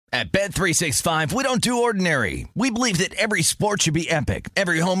At Bet365, we don't do ordinary. We believe that every sport should be epic.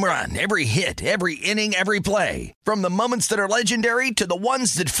 Every home run, every hit, every inning, every play. From the moments that are legendary to the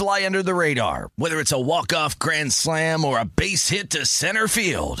ones that fly under the radar. Whether it's a walk-off grand slam or a base hit to center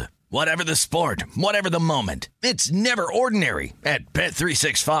field. Whatever the sport, whatever the moment. It's never ordinary at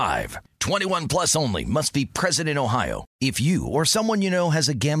Bet365. 21 plus only. Must be present in Ohio. If you or someone you know has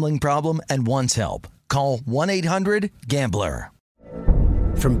a gambling problem and wants help, call 1-800-GAMBLER.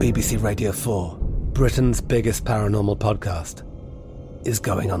 From BBC Radio 4, Britain's biggest paranormal podcast is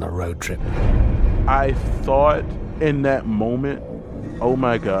going on a road trip. I thought in that moment, oh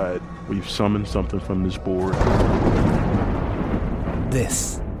my God, we've summoned something from this board.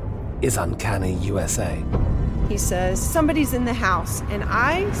 This is Uncanny USA. He says, somebody's in the house, and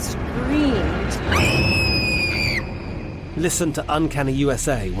I screamed. Listen to Uncanny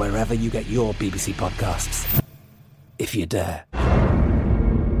USA wherever you get your BBC podcasts, if you dare.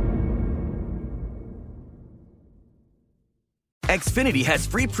 Xfinity has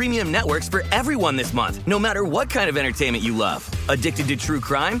free premium networks for everyone this month, no matter what kind of entertainment you love. Addicted to true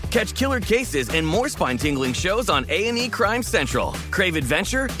crime? Catch killer cases and more spine-tingling shows on A&E Crime Central. Crave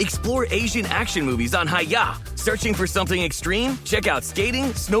adventure? Explore Asian action movies on Hi-YAH. Searching for something extreme? Check out skating,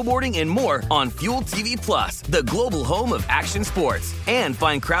 snowboarding, and more on Fuel TV Plus, the global home of action sports. And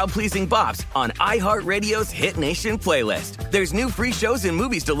find crowd-pleasing bops on iHeartRadio's Hit Nation playlist. There's new free shows and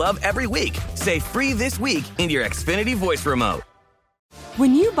movies to love every week. Say free this week in your Xfinity voice remote.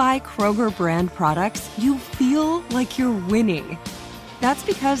 When you buy Kroger brand products, you feel like you're winning. That's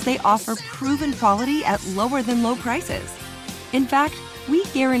because they offer proven quality at lower than low prices. In fact, we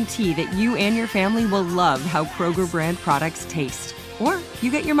guarantee that you and your family will love how Kroger brand products taste, or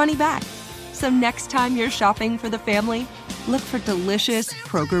you get your money back. So next time you're shopping for the family, look for delicious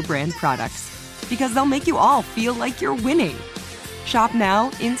Kroger brand products, because they'll make you all feel like you're winning. Shop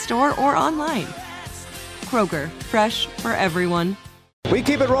now, in-store, or online. Kroger, fresh for everyone. We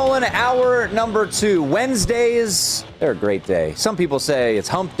keep it rolling. Hour number 2. Wednesdays, they're a great day. Some people say it's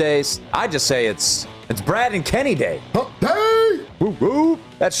hump days. I just say it's Brad and Kenny day. Hump day! Woo woo.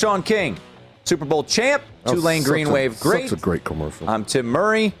 That's Sean King, Super Bowl champ, Tulane Green Wave great. Such a great commercial. I'm Tim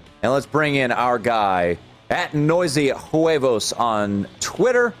Murray, and let's bring in our guy at Noisy Huevos on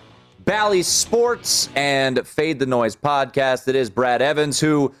Twitter, Bally Sports, and Fade the Noise podcast. It is Brad Evans,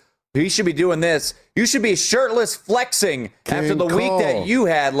 who he should be doing this. You should be shirtless flexing after the week that you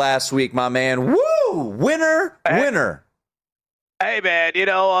had last week, my man. Woo! Winner. Hey, man,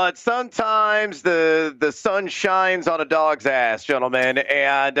 sometimes the sun shines on a dog's ass, gentlemen,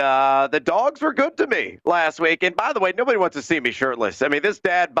 and the dogs were good to me last week. And by the way, nobody wants to see me shirtless. I mean, this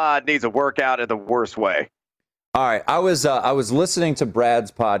dad bod needs a workout in the worst way. All right, I was listening to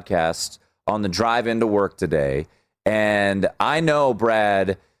Brad's podcast on the drive into work today, and I know,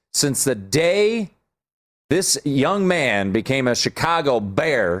 Brad, since the day this young man became a Chicago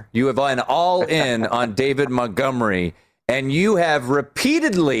Bear, you have been all in on David Montgomery, and you have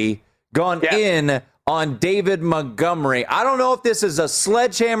repeatedly gone in on David Montgomery. I don't know if this is a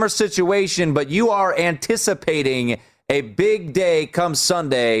sledgehammer situation, but you are anticipating a big day come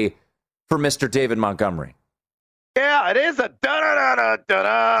Sunday for Mr. David Montgomery. Yeah, it is a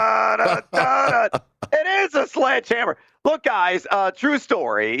da-da-da-da-da-da-da-da-da. It is a sledgehammer. Look, guys, true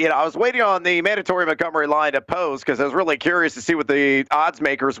story. I was waiting on the mandatory Montgomery line to post because I was really curious to see what the odds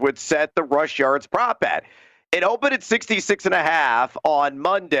makers would set the rush yards prop at. It opened at 66.5 on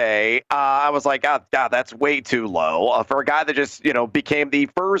Monday. I was like, oh, God, that's way too low for a guy that just, became the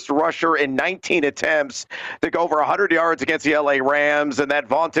first rusher in 19 attempts to go over 100 yards against the LA Rams and that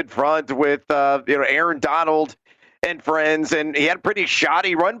vaunted front with, Aaron Donald and friends, and he had pretty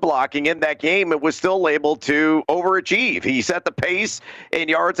shoddy run blocking in that game. It was still able to overachieve. He set the pace in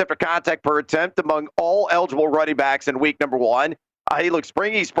yards after contact per attempt among all eligible running backs in week number 1. He looks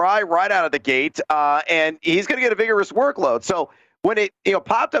springy, spry right out of the gate, and he's going to get a vigorous workload. So when it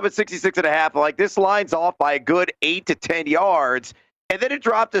popped up at 66.5, like this line's off by a good 8 to 10 yards, and then it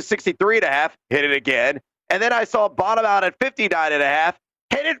dropped to 63.5, hit it again, and then I saw it bottom out at 59.5.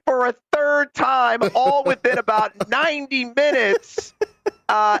 Hit it for a third time, all within about 90 minutes.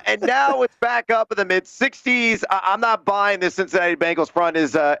 And now it's back up in the mid-60s. I'm not buying this Cincinnati Bengals front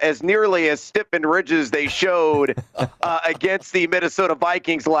as nearly as stiff and rigid as they showed against the Minnesota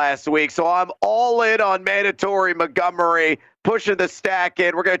Vikings last week. So I'm all in on mandatory Montgomery, pushing the stack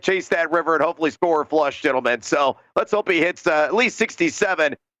in. We're going to chase that river and hopefully score a flush, gentlemen. So let's hope he hits at least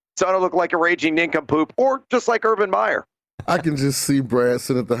 67 so I don't look like a raging nincompoop or just like Urban Meyer. I can just see Brad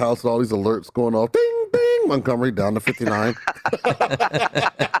sitting at the house with all these alerts going off. Ding, ding, Montgomery down to 59.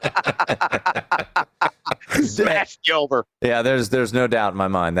 Smashed you over. Yeah, there's no doubt in my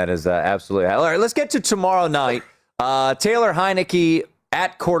mind. That is absolutely. All right, let's get to tomorrow night. Taylor Heinicke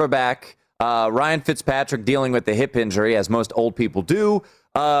at quarterback. Ryan Fitzpatrick dealing with the hip injury, as most old people do.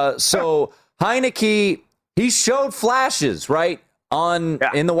 So Heinicke, he showed flashes, right?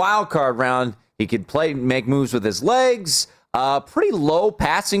 In the wild card round, he could make moves with his legs. Pretty low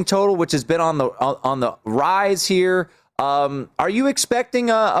passing total, which has been on the rise here. Are you expecting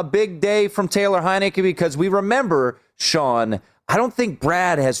a big day from Taylor Heinicke? Because we remember, Sean, I don't think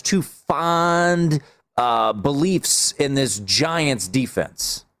Brad has too fond beliefs in this Giants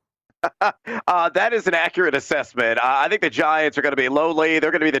defense. That is an accurate assessment. I think the Giants are going to be lowly.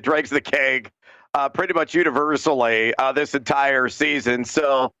 They're going to be the dregs of the keg pretty much universally this entire season.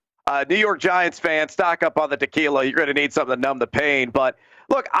 So New York Giants fans, stock up on the tequila. You're going to need something to numb the pain. But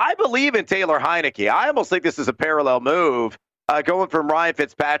look, I believe in Taylor Heinicke. I almost think this is a parallel move going from Ryan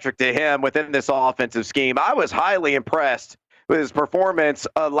Fitzpatrick to him within this offensive scheme. I was highly impressed with his performance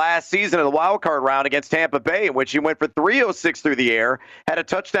last season in the wild card round against Tampa Bay, in which he went for 306 through the air, had a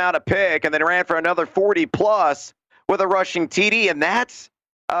touchdown, a pick, and then ran for another 40-plus with a rushing TD. And that's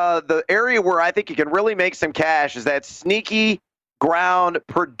the area where I think he can really make some cash, is that sneaky ground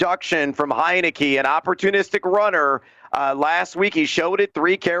production from Heinicke, an opportunistic runner. Last week, he showed it,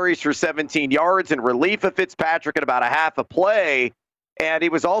 3 carries for 17 yards in relief of Fitzpatrick at about a half a play. And he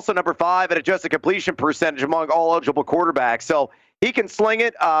was also number 5 at adjusted completion percentage among all eligible quarterbacks. So he can sling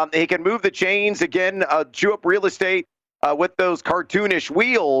it. He can move the chains again, chew up real estate with those cartoonish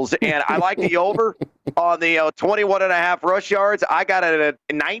wheels. And I like the over on the 21.5 rush yards. I got it at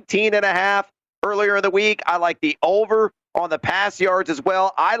 19.5 earlier in the week. I like the over on the pass yards as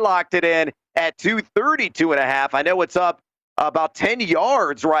well. I locked it in at 232.5. I know it's up about 10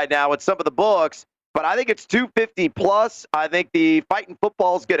 yards right now at some of the books, but I think it's 250 plus. I think the Fighting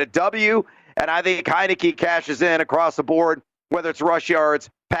Footballs get a W, and I think Heinicke cashes in across the board, whether it's rush yards,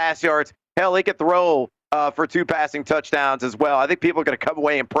 pass yards. Hell, he could throw for 2 passing touchdowns as well. I think people are going to come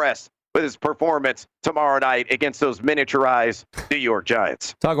away impressed with his performance tomorrow night against those miniaturized New York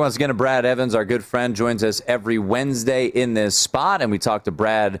Giants. Talk once again to Brad Evans, our good friend, joins us every Wednesday in this spot, and we talk to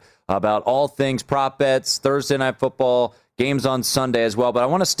Brad about all things prop bets, Thursday Night Football, games on Sunday as well. But I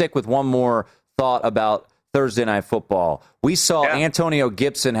want to stick with one more thought about Thursday Night Football. We saw Antonio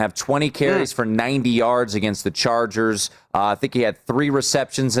Gibson have 20 carries for 90 yards against the Chargers. I think he had 3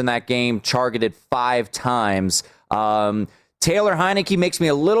 receptions in that game, targeted 5 times. Taylor Heinicke makes me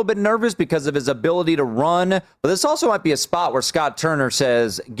a little bit nervous because of his ability to run, but this also might be a spot where Scott Turner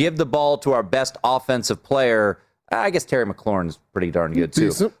says, give the ball to our best offensive player. I guess Terry McLaurin is pretty darn good, too.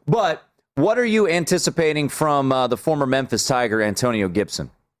 Decent. But what are you anticipating from the former Memphis Tiger, Antonio Gibson?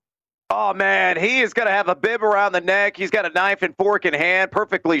 Oh, man, he is going to have a bib around the neck. He's got a knife and fork in hand,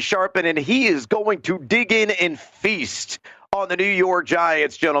 perfectly sharpened, and he is going to dig in and feast on the New York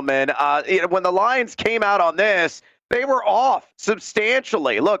Giants, gentlemen. When the Lions came out on this, they were off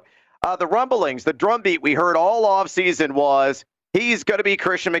substantially. Look, the rumblings, the drumbeat we heard all offseason was he's going to be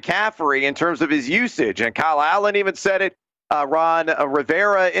Christian McCaffrey in terms of his usage. And Kyle Allen even said it. Ron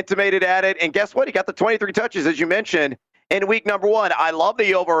Rivera intimated at it. And guess what? He got the 23 touches, as you mentioned, in week number 1. I love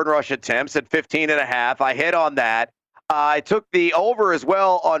the over and rush attempts at 15.5. I hit on that. I took the over as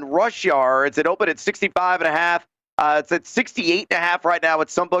well on rush yards. It opened at 65.5. It's at 68.5 right now. At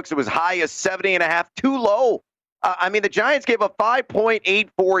some books, it was high as 70.5. Too low. I mean, the Giants gave up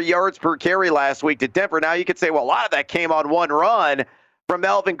 5.84 yards per carry last week to Denver. Now, you could say, well, a lot of that came on one run from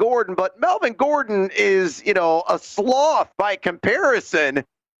Melvin Gordon, but Melvin Gordon is, a sloth by comparison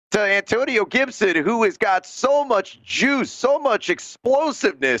to Antonio Gibson, who has got so much juice, so much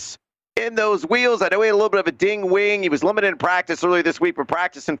explosiveness in those wheels. I know he had a little bit of a ding wing. He was limited in practice earlier this week, but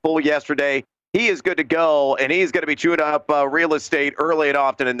practicing full yesterday. He is good to go, and he's going to be chewing up real estate early and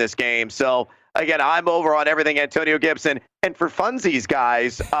often in this game. So, again, I'm over on everything Antonio Gibson. And for funsies,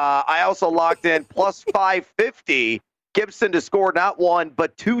 guys, I also locked in plus 550 Gibson to score not 1,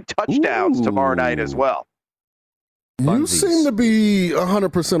 but 2 touchdowns tomorrow night as well. You seem to be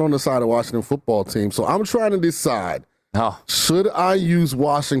 100% on the side of Washington football team, so I'm trying to decide, should I use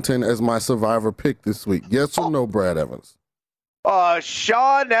Washington as my survivor pick this week? Yes or no, Brad Evans?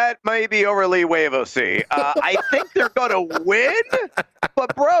 Sean, that may be overly wavy. I think they're going to win,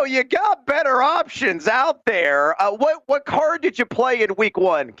 but bro, you got better options out there. What card did you play in week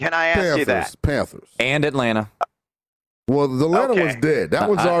 1? Can I ask you that? Panthers. And Atlanta. Well, the Atlanta was dead. That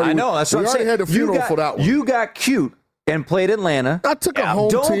was already. I know. That's what we I'm already saying. Had the funeral for that one. You got cute and played Atlanta. I took a home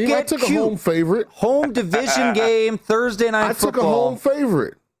team. I took a home favorite. Home division game, Thursday night football. I took a home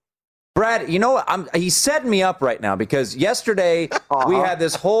favorite. Brad, you know what? He's setting me up right now because yesterday we had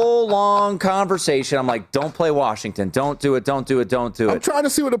this whole long conversation. I'm like, don't play Washington. Don't do it. Don't do it. Don't do it. I'm trying to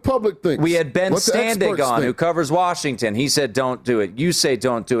see what the public thinks. We had Ben Standig on who covers Washington. He said, don't do it. You say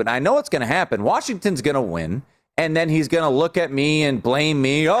don't do it. I know it's going to happen. Washington's going to win. And then he's going to look at me and blame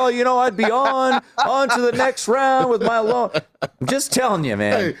me. Oh, I'd be on to the next round with my loan. I'm just telling you,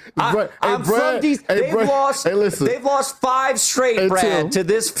 man. They've lost 5 straight, Brad, to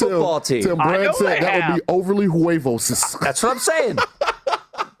this football team. Tim, Brad said that would be overly huevos. That's what I'm saying.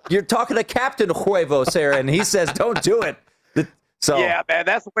 You're talking to Captain Huevos here, and he says, don't do it. So yeah, man,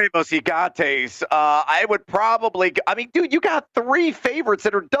 that's huevos gigantes. I would probably, dude, you got 3 favorites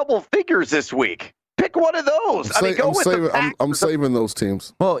that are double figures this week. Pick one of those. I'm saving those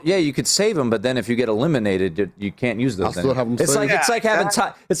teams. Well, yeah, you could save them, but then if you get eliminated, you can't use those. Still have them it's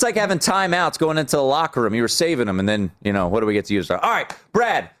like having timeouts going into the locker room. You were saving them, and then what do we get to use? All right,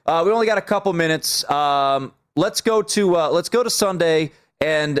 Brad, we only got a couple minutes. Let's go to Sunday,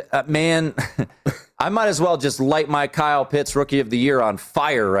 and man. I might as well just light my Kyle Pitts Rookie of the Year on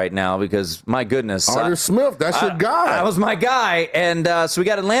fire right now because, my goodness. Arthur Smith, that's your guy. That was my guy. And so we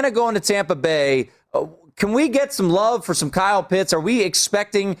got Atlanta going to Tampa Bay. Can we get some love for some Kyle Pitts? Are we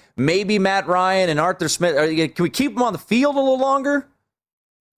expecting maybe Matt Ryan and Arthur Smith? Can we keep them on the field a little longer?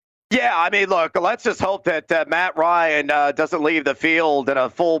 Yeah, look, let's just hope that Matt Ryan doesn't leave the field in a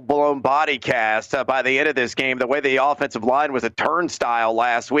full-blown body cast by the end of this game, the way the offensive line was a turnstile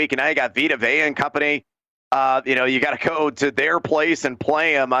last week. And now you got Vita Vea and company. You got to go to their place and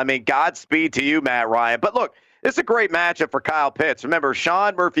play them. Godspeed to you, Matt Ryan. But look, this is a great matchup for Kyle Pitts. Remember,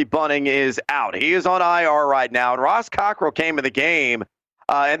 Sean Murphy-Bunting is out. He is on IR right now. And Ross Cockrell came in the game.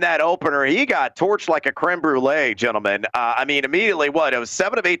 In that opener, he got torched like a creme brulee, gentlemen. Immediately, it was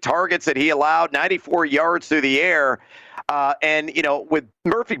 7 of 8 targets that he allowed, 94 yards through the air. With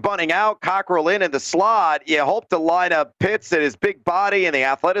Murphy Bunting out, Cockrell in the slot, you hope to line up Pitts at his big body and the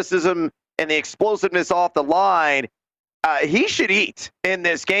athleticism and the explosiveness off the line. He should eat in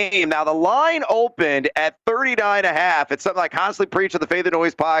this game. Now, the line opened at 39.5. It's something I constantly preach on the Faith and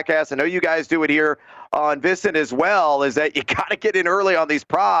Noise podcast. I know you guys do it here on Viscent as well, is that you got to get in early on these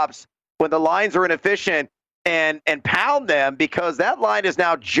props when the lines are inefficient and pound them, because that line has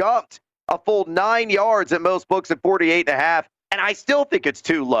now jumped a full 9 yards at most books at 48.5, and I still think it's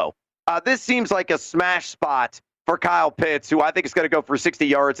too low. This seems like a smash spot for Kyle Pitts, who I think is going to go for 60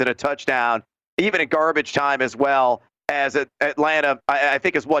 yards and a touchdown, even at garbage time as well. As Atlanta, I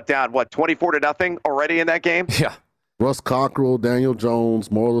think is down 24-0 already in that game? Yeah. Russ Cockrell, Daniel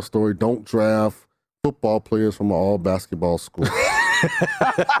Jones, moral of the story, don't draft football players from an all basketball school. All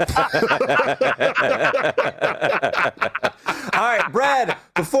right, Brad,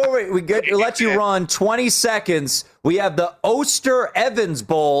 before we let you run 20 seconds, we have the Oster Evans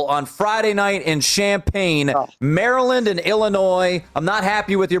Bowl on Friday night in Champaign, Maryland and Illinois. I'm not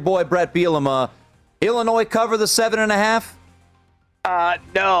happy with your boy Brett Bielema. Illinois cover the 7.5?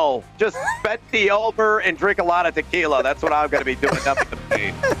 No. Just bet the over and drink a lot of tequila. That's what I'm going to be doing.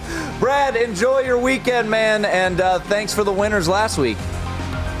 Brad, enjoy your weekend, man, and thanks for the winners last week.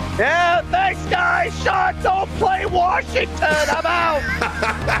 Yeah, thanks, guys. Sean, don't play Washington. I'm out.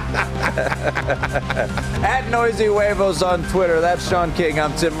 At Noisy Huevos on Twitter. That's Sean King.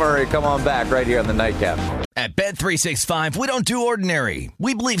 I'm Tim Murray. Come on back right here on the Nightcap. At Bet365, we don't do ordinary.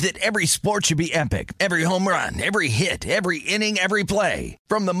 We believe that every sport should be epic. Every home run, every hit, every inning, every play.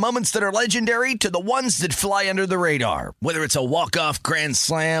 From the moments that are legendary to the ones that fly under the radar. Whether it's a walk-off grand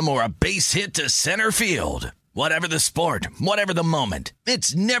slam or a base hit to center field. Whatever the sport, whatever the moment,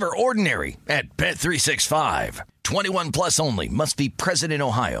 it's never ordinary at Bet365. 21 plus only. Must be present in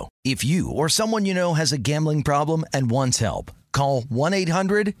Ohio. If you or someone you know has a gambling problem and wants help, call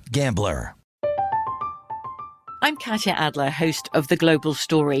 1-800-GAMBLER. I'm Katya Adler, host of The Global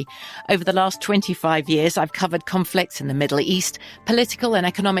Story. Over the last 25 years, I've covered conflicts in the Middle East, political and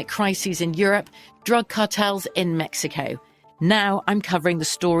economic crises in Europe, drug cartels in Mexico. Now I'm covering the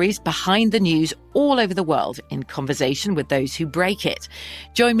stories behind the news all over the world in conversation with those who break it.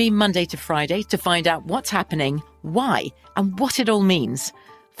 Join me Monday to Friday to find out what's happening, why, and what it all means.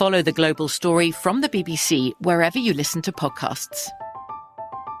 Follow The Global Story from the BBC wherever you listen to podcasts.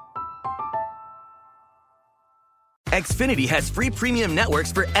 Xfinity has free premium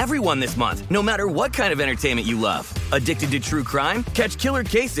networks for everyone this month, no matter what kind of entertainment you love. Addicted to true crime? Catch killer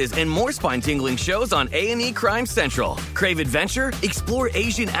cases and more spine-tingling shows on A&E Crime Central. Crave adventure? Explore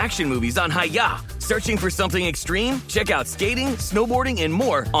Asian action movies on Hi-YAH. Searching for something extreme? Check out skating, snowboarding, and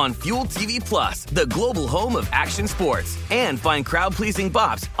more on Fuel TV Plus, the global home of action sports. And find crowd-pleasing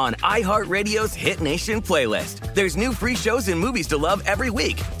bops on iHeartRadio's Hit Nation playlist. There's new free shows and movies to love every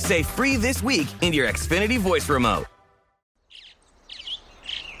week. Say free this week in your Xfinity voice remote.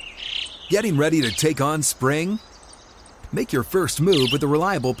 Getting ready to take on spring? Make your first move with the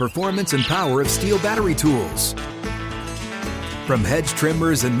reliable performance and power of Steel battery tools. From hedge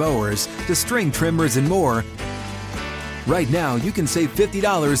trimmers and mowers to string trimmers and more, right now you can save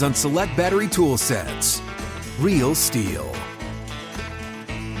 $50 on select battery tool sets. Real Steel.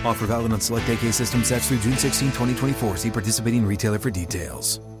 Offer valid on select AK system sets through June 16, 2024. See participating retailer for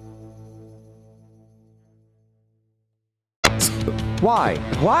details. Why?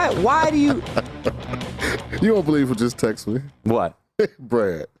 Why do you... You won't believe who just texted me. What?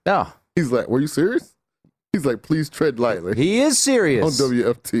 Brad. No. He's like, were you serious? He's like, please tread lightly. He is serious. On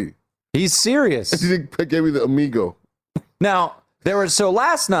WFT. He's serious. He gave me the Amigo. Now, so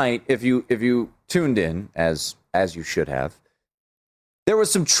last night, if you tuned in, as you should have, there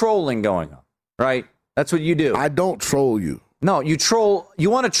was some trolling going on, right? That's what you do. I don't troll you. No, you troll.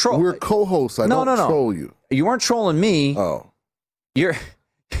 You want to troll. We're co-hosts. I don't troll you. You weren't trolling me. Oh. You're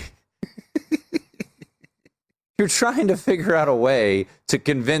trying to figure out a way to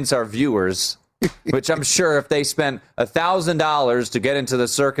convince our viewers, which I'm sure if they spent $1,000 to get into the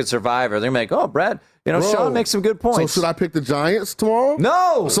Circuit Survivor, they're like, oh, Brad, Sean makes some good points. So should I pick the Giants tomorrow?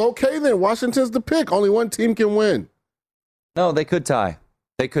 No. It's okay then. Washington's the pick. Only one team can win. No, they could tie.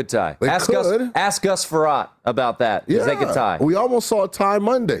 Ask Gus Farrat about that. Yeah. They could tie. We almost saw a tie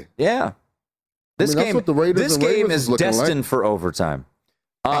Monday. Yeah. This game is destined for overtime.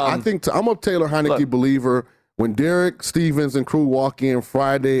 I think I'm a Taylor Heineke believer. When Derek Stevens and crew walk in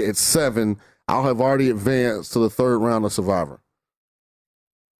Friday at 7, I'll have already advanced to the third round of Survivor.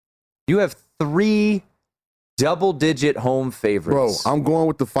 You have 3 double-digit home favorites. Bro, I'm going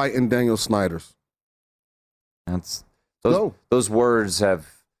with the fighting Daniel Snyders. Those words have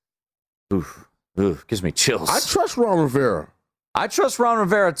gives me chills. I trust Ron Rivera. I trust Ron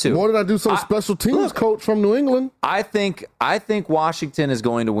Rivera too. More than I do some special teams coach from New England. I think Washington is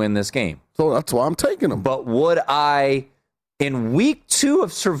going to win this game. So that's why I'm taking them. But would I, in week 2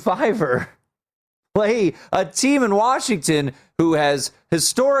 of Survivor, play a team in Washington who has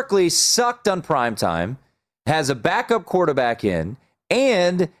historically sucked on primetime, has a backup quarterback in,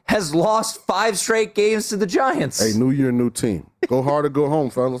 and has lost 5 straight games to the Giants? Hey, new year, new team. Go hard or go home,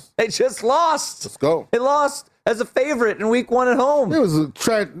 fellas. They just lost. Let's go. They lost as a favorite in week 1 at home. It was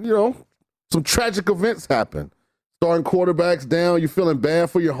some tragic events happened. Starting quarterbacks down, you're feeling bad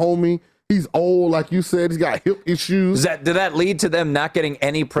for your homie. He's old, like you said. He's got hip issues. Did that lead to them not getting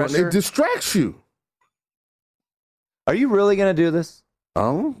any pressure? It distracts you. Are you really going to do this?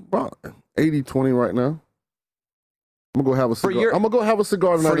 About 80-20 right now. I'm gonna go have a cigar. I'm gonna go have a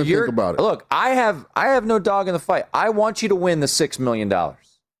cigar tonight and think about it. Look, I have no dog in the fight. I want you to win the $6 million.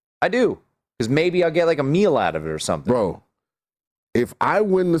 I do. Because maybe I'll get like a meal out of it or something. Bro, if I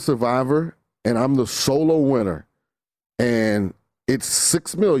win the Survivor and I'm the solo winner and it's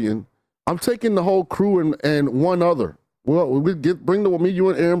 $6 million, I'm taking the whole crew and one other. Well, bring me, you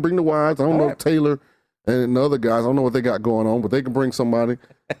and Aaron, bring the wives. I don't know if Taylor and the other guys, I don't know what they got going on, but they can bring somebody.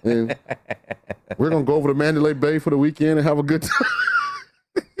 And we're going to go over to Mandalay Bay for the weekend and have a good time.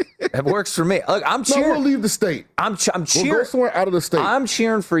 That works for me. Look, I'm cheering. No, we'll leave the state. I'm cheering. We'll go somewhere out of the state. I'm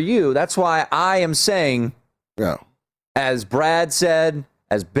cheering for you. That's why I am saying, as Brad said,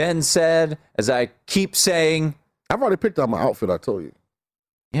 as Ben said, as I keep saying. I've already picked out my outfit, I told you.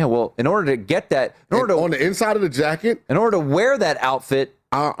 Yeah, well, in order to get that. On the inside of the jacket. In order to wear that outfit.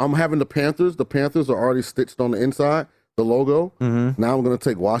 I'm having the Panthers. The Panthers are already stitched on the inside, the logo. Mm-hmm. Now I'm going to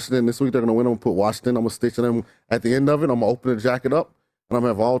take Washington. This week they're going to win. I'm going to put Washington. I'm going to stitch them at the end of it. I'm going to open the jacket up. And I'm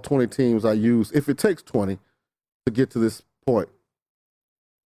going to have all 20 teams I use, if it takes 20, to get to this point.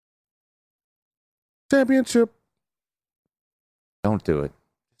 Championship. Don't do it.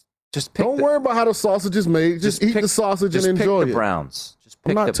 Just Don't worry about how the sausage is made. Just eat the sausage and enjoy it. Pick the Browns.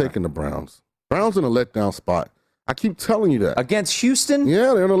 I'm not taking the Browns. Browns in a letdown spot. I keep telling you that. Against Houston?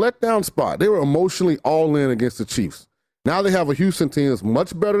 Yeah, they're in a letdown spot. They were emotionally all in against the Chiefs. Now they have a Houston team that's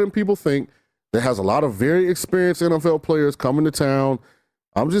much better than people think, that has a lot of very experienced NFL players coming to town.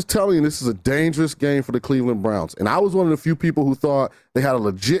 I'm just telling you, this is a dangerous game for the Cleveland Browns. And I was one of the few people who thought they had a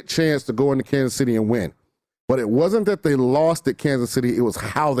legit chance to go into Kansas City and win. But it wasn't that they lost at Kansas City. It was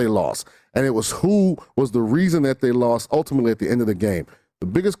how they lost. And it was who was the reason that they lost ultimately at the end of the game. The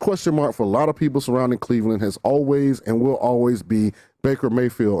biggest question mark for a lot of people surrounding Cleveland has always and will always be Baker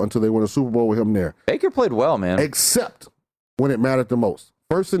Mayfield until they win a Super Bowl with him there. Baker played well, man. Except when it mattered the most.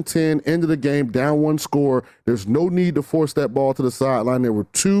 1st and 10, end of the game, down 1 score. There's no need to force that ball to the sideline. There were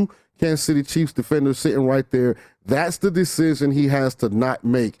 2 Kansas City Chiefs defenders sitting right there. That's the decision he has to not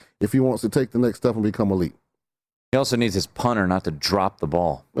make if he wants to take the next step and become elite. He also needs his punter not to drop the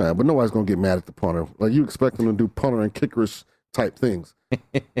ball. Yeah, but nobody's going to get mad at the punter. Like, you expect him to do punter and kickerish type things.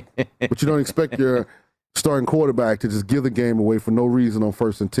 But you don't expect your starting quarterback to just give the game away for no reason on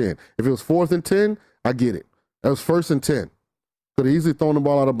 1st and 10. If it was 4th and 10, I get it. That was 1st and 10. Could have easily thrown the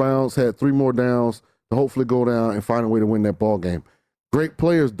ball out of bounds, had 3 more downs to hopefully go down and find a way to win that ball game. Great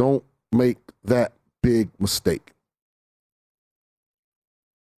players don't make that big mistake.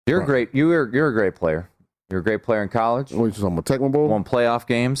 You're great. You're a great player. You're a great player in college. What are you talking about, Tecmo Bowl? Won playoff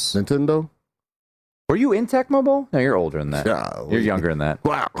games. Nintendo? Were you in Tecmo Bowl? No, you're older than that. Yeah, you're younger than that.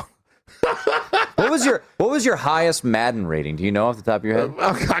 Wow. What was your highest Madden rating? Do you know off the top of your head?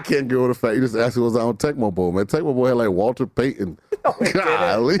 I can't go with the fact. You just asked me was I on Tecmo Bowl, man. Tecmo Bowl had like Walter Payton. No,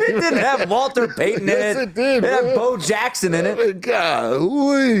 it didn't have Walter Payton in it. Yes, it did. It had Bo Jackson in it.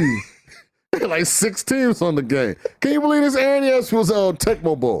 Golly. Like 6 teams on the game. Can you believe this? Aaron Yes was on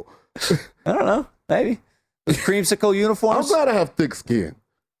Tecmo Bowl. I don't know. Maybe. Those creamsicle uniforms. I'm glad I have thick skin.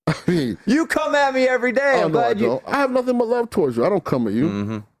 I mean, you come at me every day. I'm glad you. I have nothing but love towards you. I don't come at you.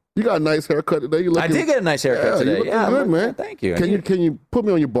 Mm-hmm. You got a nice haircut today. I did get a nice haircut today. You look good, man. Thank you. Can you put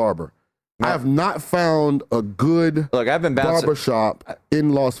me on your barber? I have not found a good I've been barber shop in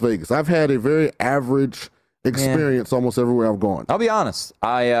Las Vegas. I've had a very average experience almost everywhere I've gone. I'll be honest.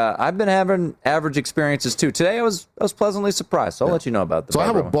 I've been having average experiences too. Today I was pleasantly surprised. So I'll let you know about this. So I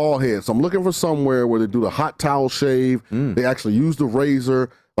have a bald head. So I'm looking for somewhere where they do the hot towel shave. They actually use the razor.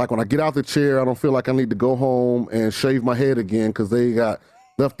 Like when I get out the chair, I don't feel like I need to go home and shave my head again because they got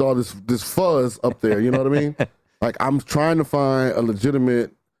left all this fuzz up there. You know what I mean? Like I'm trying to find a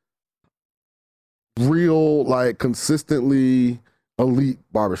legitimate, real, like consistently elite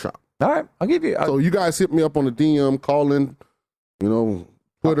barbershop. All right, I'll give you. So you guys hit me up on the DM, call in,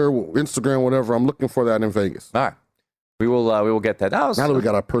 Twitter, Instagram, whatever. I'm looking for that in Vegas. All right, we will get that. Now that we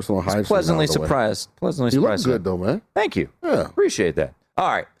got our personal hygiene. Pleasantly surprised. Pleasantly surprised. You look good though, man. Thank you. Yeah, appreciate that. All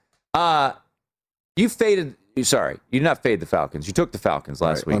right, you faded. Sorry, you did not fade the Falcons. You took the Falcons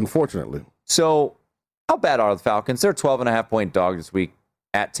last week. Unfortunately. So how bad are the Falcons? They're 12.5-point dog this week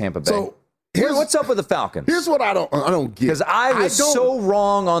at Tampa Bay. So what's up with the Falcons? Here's what I don't get. Because I was so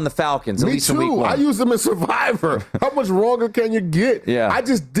wrong on the Falcons, at least in week 1. I used them in Survivor. How much wronger can you get? Yeah.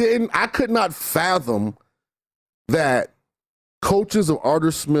 I could not fathom that coaches of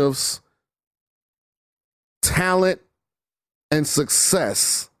Arthur Smith's talent and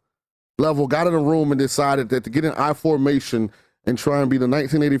success level got in a room and decided that to get in I formation and try and be the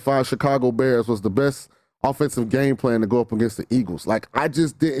 1985 Chicago Bears was the best offensive game plan to go up against the Eagles. Like, I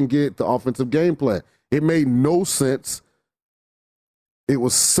just didn't get the offensive game plan. It made no sense. It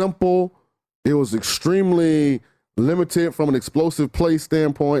was simple. It was extremely limited from an explosive play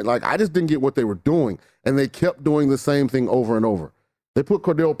standpoint. Like, I just didn't get what they were doing. And they kept doing the same thing over and over. They put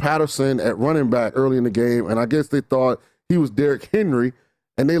Cordell Patterson at running back early in the game, and I guess they thought he was Derrick Henry,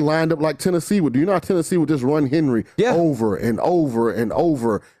 and they lined up like Tennessee would. Do you know how Tennessee would just run Henry over and over and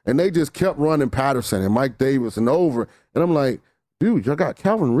over? And they just kept running Patterson and Mike Davis and over. And I'm like, dude, y'all got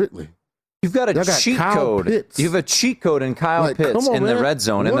Calvin Ridley. You've got a cheat code. Pitts. You have a cheat code in Kyle Pitts in the red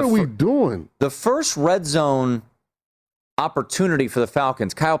zone. What are we doing? The first red zone opportunity for the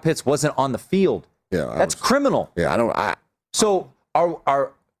Falcons, Kyle Pitts wasn't on the field. Yeah, that's criminal. Yeah, So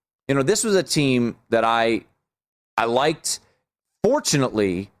this was a team that I liked.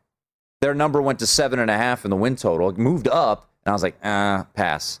 Fortunately, their number went to 7.5 in the win total. It moved up, and I was like,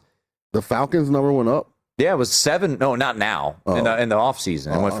 pass. The Falcons' number went up? Yeah, it was 7. No, not now. In the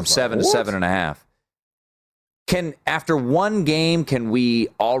offseason. It went from 7 to 7.5. After one game, can we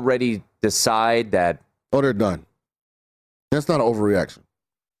already decide that? Oh, they're done. That's not an overreaction.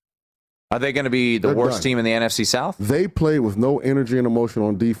 Are they going to be the worst team in the NFC South? They played with no energy and emotion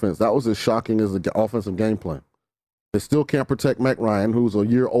on defense. That was as shocking as the offensive game plan. They still can't protect Matt Ryan, who's a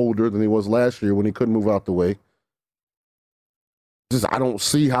year older than he was last year when he couldn't move out the way. I don't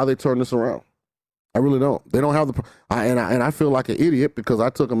see how they turn this around. I really don't. They don't have and I feel like an idiot because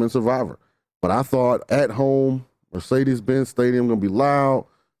I took them in Survivor. But I thought at home, Mercedes-Benz Stadium going to be loud,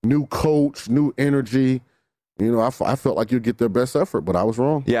 new coach, new energy. I felt like you'd get their best effort, but I was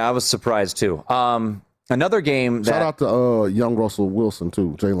wrong. Yeah, I was surprised too. Another game. Shout out to young Russell Wilson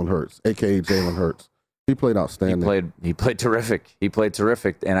too, Jalen Hurts, a.k.a. Jalen Hurts. He played outstanding. He played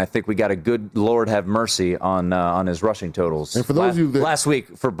terrific. And I think we got a good Lord have mercy on his rushing totals. And for those of you that last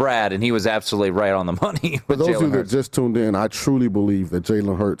week for Brad, and he was absolutely right on the money. For those of you that just tuned in, I truly believe that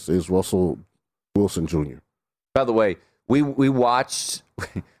Jalen Hurts is Russell Wilson Jr. By the way, we watched.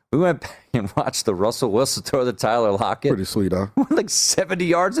 We went back and watched the Russell Wilson throw to Tyler Lockett. Pretty sweet, huh? Like 70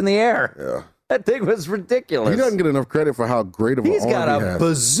 yards in the air. Yeah. That thing was ridiculous. He doesn't get enough credit for how great of an arm he has. He's got a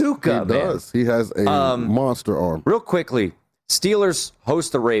bazooka, He does. He has a monster arm. Real quickly, Steelers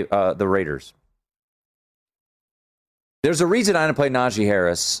host the Raiders. There's a reason I didn't play Najee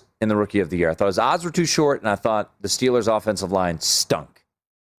Harris in the Rookie of the Year. I thought his odds were too short, and I thought the Steelers' offensive line stunk.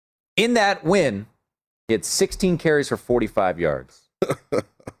 In that win, he had 16 carries for 45 yards.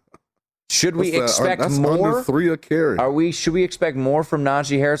 Should we expect more? Under 3 a carry. Should we expect more from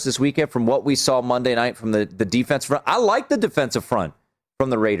Najee Harris this weekend from what we saw Monday night from the defensive front? I like the defensive front from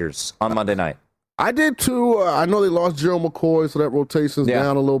the Raiders on Monday night. I did too. I know they lost Gerald McCoy, so that rotation's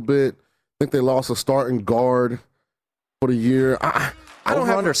down a little bit. I think they lost a starting guard for the year. I don't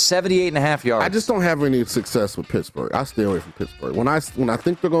have under 78.5 yards. I just don't have any success with Pittsburgh. I stay away from Pittsburgh. When I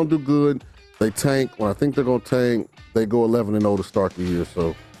think they're going to do good, they tank. When I think they're going to tank, they go 11-0 to start the year.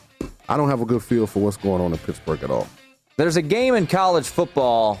 So I don't have a good feel for what's going on in Pittsburgh at all. There's a game in college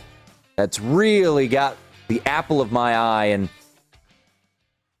football that's really got the apple of my eye, and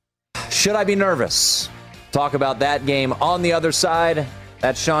should I be nervous? Talk about that game on the other side.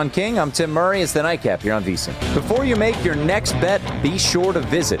 That's Sean King. I'm Tim Murray. It's the Nightcap here on VSiN. Before you make your next bet, be sure to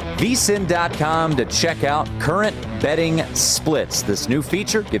visit VSiN.com to check out current betting splits. This new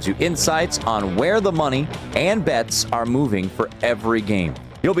feature gives you insights on where the money and bets are moving for every game.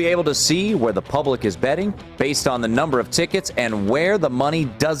 You'll be able to see where the public is betting based on the number of tickets and where the money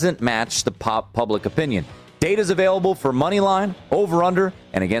doesn't match the public opinion. Data is available for money line, over-under,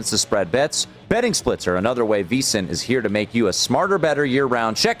 and against the spread bets. Betting splits are another way VSiN is here to make you a smarter, better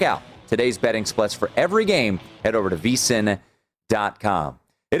year-round. Check out today's betting splits for every game. Head over to VSiN.com.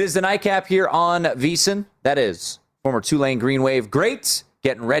 It is the Nightcap here on VSiN. That is former Tulane Green Wave great,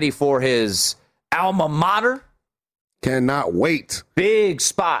 getting ready for his alma mater. Cannot wait. Big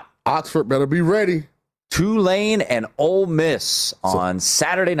spot. Oxford better be ready. Tulane and Ole Miss on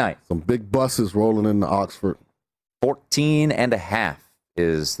Saturday night. Some big buses rolling into Oxford. 14.5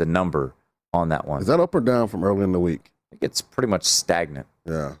 is the number on that one. Is that up or down from early in the week? I think it's pretty much stagnant.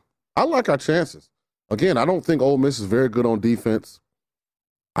 Yeah. I like our chances. Again, I don't think Ole Miss is very good on defense.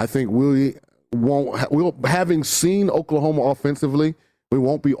 I think having seen Oklahoma offensively, we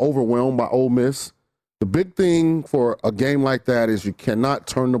won't be overwhelmed by Ole Miss. The big thing for a game like that is you cannot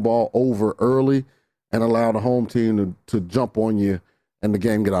turn the ball over early and allow the home team to jump on you and the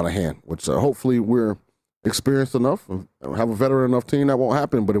game get out of hand, which hopefully we're experienced enough and have a veteran enough team that won't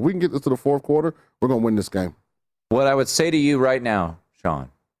happen. But if we can get this to the fourth quarter, we're going to win this game. What I would say to you right now,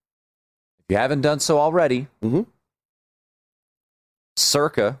 Sean, if you haven't done so already,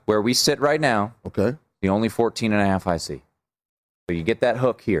 circa where we sit right now, okay, the only 14.5 I see. So you get that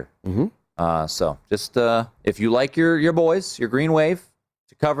hook here. So just if you like your boys, your Green Wave,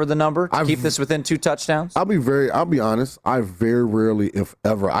 to cover the number, to keep this within 2 touchdowns. I'll be honest, I very rarely, if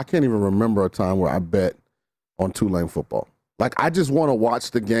ever, I can't even remember a time where I bet on Tulane football. Like, I just want to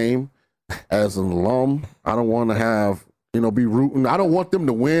watch the game as an alum. I don't want to have, be rooting. I don't want them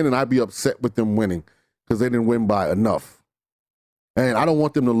to win and I'd be upset with them winning because they didn't win by enough. And I don't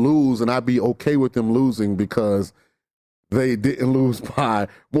want them to lose and I'd be okay with them losing because they didn't lose by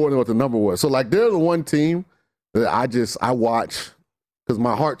more than what the number was. So, like, they're the one team that I watch because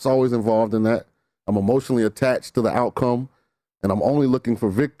my heart's always involved in that. I'm emotionally attached to the outcome, and I'm only looking for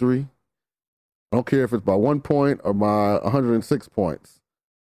victory. I don't care if it's by 1 point or by 106 points.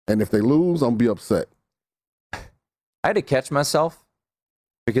 And if they lose, I'm going to be upset. I had to catch myself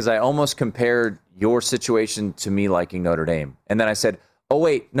because I almost compared your situation to me liking Notre Dame. And then I said, oh,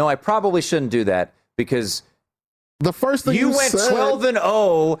 wait, no, I probably shouldn't do that because the first thing you went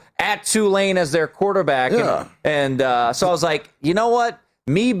 12-0 at Tulane as their quarterback. Yeah. And so I was like, you know what?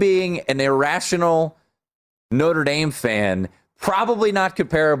 Me being an irrational Notre Dame fan, probably not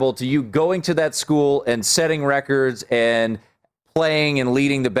comparable to you going to that school and setting records and playing and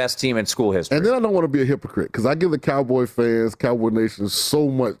leading the best team in school history. And then I don't want to be a hypocrite because I give the Cowboy fans, Cowboy Nation, so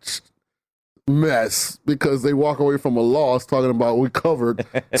much mess because they walk away from a loss talking about we covered.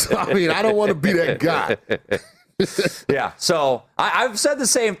 So, I mean, I don't want to be that guy. Yeah, so I've said the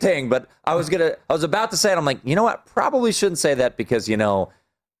same thing, but I was about to say it. I'm like, you know what? Probably shouldn't say that because I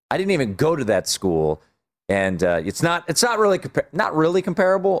didn't even go to that school, and it's not really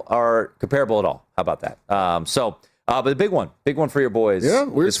comparable or comparable at all. How about that? But the big one for your boys. Yeah,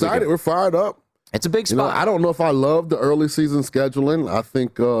 we're excited. Weekend. We're fired up. It's a big spot. You know, I don't know if I love the early season scheduling. I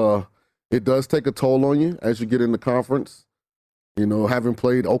think it does take a toll on you as you get in the conference. You know, having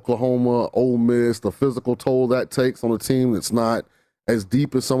played Oklahoma, Ole Miss, the physical toll that takes on a team that's not as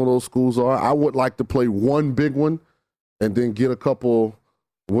deep as some of those schools are. I would like to play one big one and then get a couple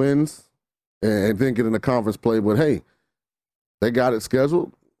wins and then get in the conference play. But, hey, they got it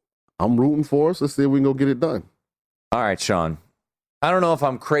scheduled. I'm rooting for us. Let's see if we can go get it done. All right, Sean. I don't know if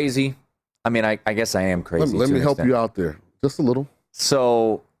I'm crazy. I mean, I guess I am crazy. Let me help you out there just a little.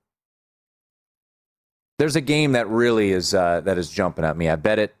 So there's a game that really is jumping at me. I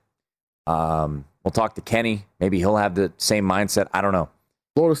bet it. We'll talk to Kenny. Maybe he'll have the same mindset. I don't know.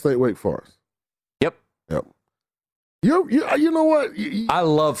 Florida State, Wake Forest. Yep. You know what? I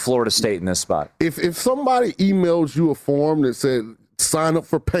love Florida State in this spot. If somebody emails you a form that said sign up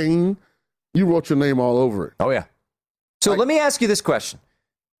for pain, you wrote your name all over it. Oh, yeah. So let me ask you this question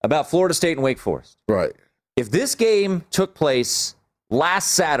about Florida State and Wake Forest. Right. If this game took place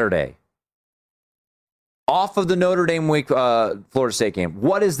last Saturday off of the Notre Dame Florida State game,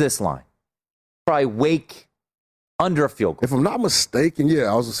 what is this line? Probably Wake under a field goal. If I'm not mistaken,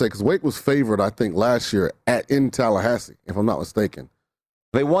 yeah, I was going to say, because Wake was favored, I think, last year in Tallahassee, if I'm not mistaken.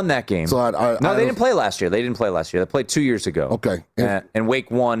 They won that game. So they didn't play last year. They played 2 years ago. Okay. And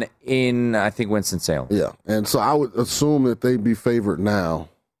Wake won in, I think, Winston-Salem. Yeah. And so I would assume that they'd be favored now.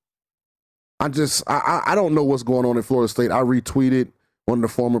 I don't know what's going on in Florida State. I retweeted one of the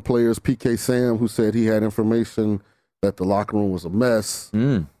former players, PK Sam, who said he had information that the locker room was a mess,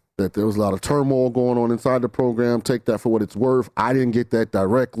 that there was a lot of turmoil going on inside the program. Take that for what it's worth. I didn't get that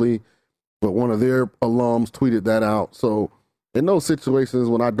directly, but one of their alums tweeted that out. So in those situations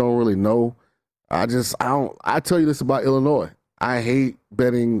when I don't really know, I tell you this about Illinois. I hate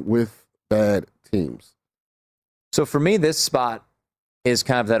betting with bad teams. So for me, this spot is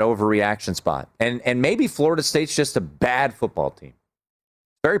kind of that overreaction spot. And maybe Florida State's just a bad football team.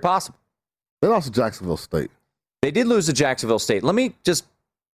 Very possible. They lost to Jacksonville State. They did lose to Jacksonville State. Let me just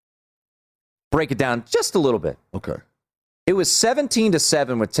break it down just a little bit. Okay. It was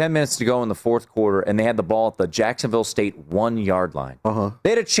 17-7 with 10 minutes to go in the fourth quarter, and they had the ball at the Jacksonville State 1-yard line. They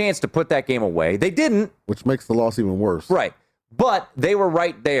had a chance to put that game away. They didn't. Which makes the loss even worse. Right. But they were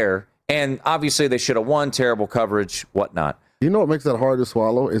right there, and obviously they should have won. Terrible coverage, whatnot. You know what makes that hard to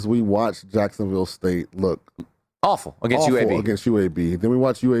swallow is we watch Jacksonville State look awful against UAB. Then we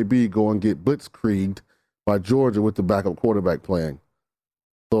watch UAB go and get blitzkrieged by Georgia with the backup quarterback playing.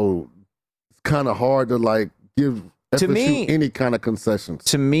 So it's kind of hard to give FSU any kind of concessions.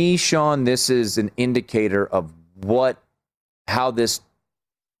 To me, Sean, this is an indicator of how this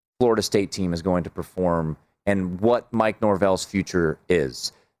Florida State team is going to perform and what Mike Norvell's future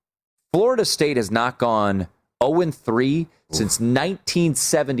is. Florida State has not gone 0-3 since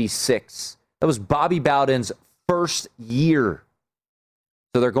 1976. That was Bobby Bowden's first year.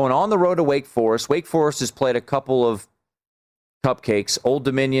 So they're going on the road to Wake Forest. Wake Forest has played a couple of cupcakes. Old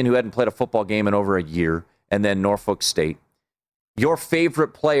Dominion, who hadn't played a football game in over a year, and then Norfolk State. Your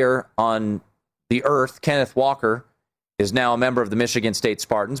favorite player on the earth, Kenneth Walker, is now a member of the Michigan State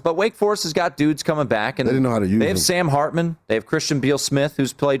Spartans. But Wake Forest has got dudes coming back. And they didn't know how to use They have them. Sam Hartman. They have Christian Beal-Smith,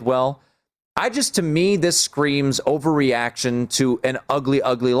 who's played well. To me, this screams overreaction to an ugly,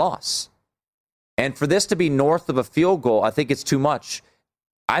 ugly loss. And for this to be north of a field goal, I think it's too much.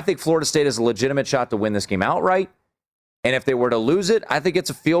 I think Florida State has a legitimate shot to win this game outright. And if they were to lose it, I think it's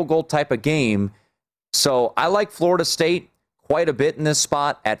a field goal type of game. So I like Florida State quite a bit in this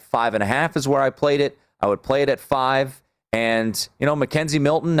spot. At 5.5 is where I played it. I would play it at 5. And, Mackenzie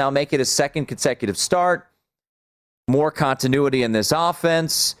Milton now make it his second consecutive start. More continuity in this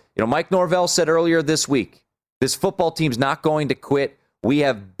offense. Mike Norvell said earlier this week, this football team's not going to quit. We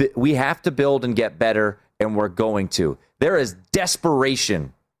have to build and get better, and we're going to. There is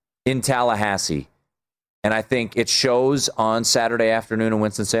desperation in Tallahassee, and I think it shows on Saturday afternoon in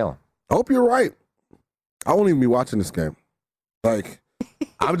Winston-Salem. I hope you're right. I won't even be watching this game.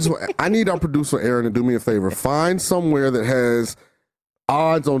 I need our producer, Aaron, to do me a favor. Find somewhere that has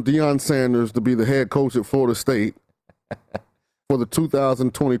odds on Deion Sanders to be the head coach at Florida State for the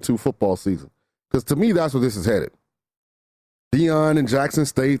 2022 football season. Because to me, that's where this is headed. Deion and Jackson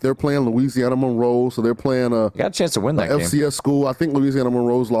State, they're playing Louisiana Monroe, so they're playing got a chance to win that FCS game. School. I think Louisiana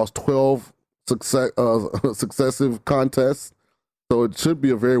Monroe's lost 12 successive contests, so it should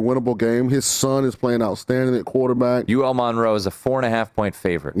be a very winnable game. His son is playing outstanding at quarterback. UL Monroe is a 4.5-point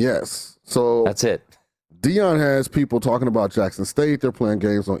favorite. Yes. So that's it. Deion has people talking about Jackson State. They're playing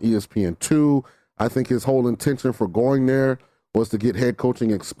games on ESPN2. I think his whole intention for going there was to get head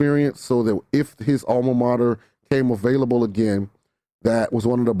coaching experience so that if his alma mater came available again, that was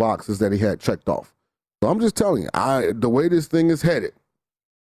one of the boxes that he had checked off. So I'm just telling you, the way this thing is headed,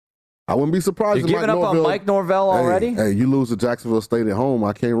 I wouldn't be surprised if Mike Norvell... You're giving up on Mike Norvell already? Hey, you lose to Jacksonville State at home,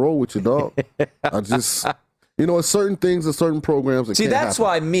 I can't roll with you, dog. I just, it's certain things and certain programs that See, can't that's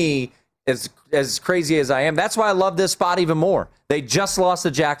happen. why as crazy as I am, that's why I love this spot even more. They just lost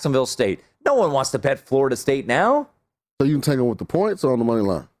to Jacksonville State. No one wants to bet Florida State now. So you can take them with the points or on the money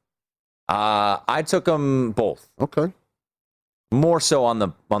line? I took them both. Okay. More so on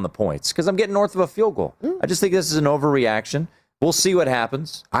the points because I'm getting north of a field goal. I just think this is an overreaction. We'll see what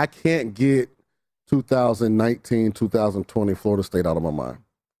happens. I can't get 2019, 2020 Florida State out of my mind.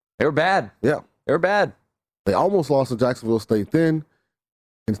 They were bad. Yeah. They were bad. They almost lost to Jacksonville State then.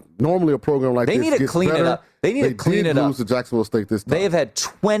 And normally a program like this gets better. They need to clean it up. They need to clean it up. They lose to Jacksonville State this time. They have had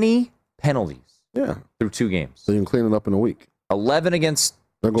 20 penalties through 2 games. So you can clean it up in a week. 11 against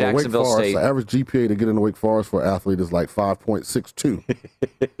They're going Jacksonville Wake Forest. State. The average GPA to get into Wake Forest for an athlete is like 5.62.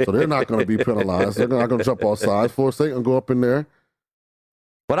 So they're not going to be penalized. They're not going to jump off sides. Florida State going to go up in there.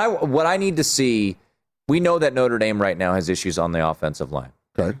 What I need to see, we know that Notre Dame right now has issues on the offensive line.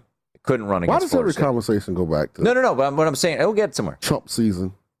 Okay. It couldn't run against Why does Florida every State. conversation go back to? No. But what I'm saying, it'll get somewhere. Trump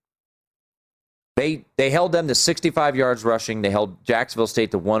season. They held them to 65 yards rushing. They held Jacksonville State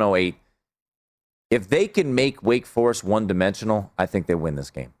to 108. If they can make Wake Forest one-dimensional, I think they win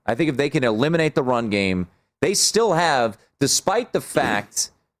this game. I think if they can eliminate the run game, they still have, despite the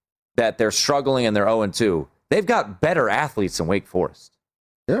fact that they're struggling and they're 0-2, they've got better athletes than Wake Forest.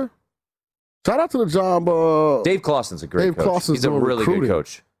 Yeah. Shout out to the job. Dave Clawson's a great coach. He's a really good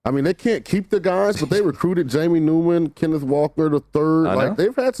coach. I mean, they can't keep the guys, but they recruited Jamie Newman, Kenneth Walker III. Like,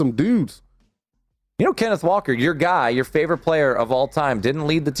 they've had some dudes. You know, Kenneth Walker, your guy, your favorite player of all time, didn't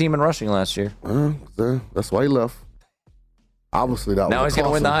lead the team in rushing last year. That's why he left. Obviously, that now was he's going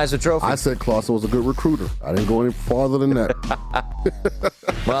to win the Heisman Trophy. I said Clawson was a good recruiter. I didn't go any farther than that.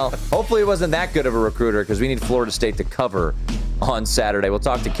 Well, hopefully it wasn't that good of a recruiter because we need Florida State to cover on Saturday. We'll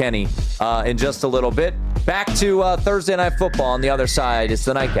talk to Kenny in just a little bit. Back to Thursday Night Football. On the other side, it's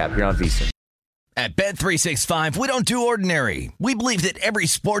the Nightcap here on VSiN. At Bet365, we don't do ordinary. We believe that every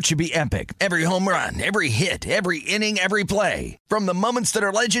sport should be epic. Every home run, every hit, every inning, every play. From the moments that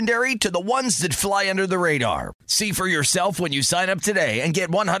are legendary to the ones that fly under the radar. See for yourself when you sign up today and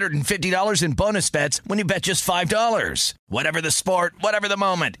get $150 in bonus bets when you bet just $5. Whatever the sport, whatever the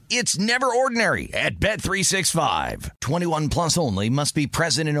moment, it's never ordinary at Bet365. 21 plus only. Must be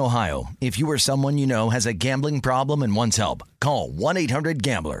present in Ohio. If you or someone you know has a gambling problem and wants help, call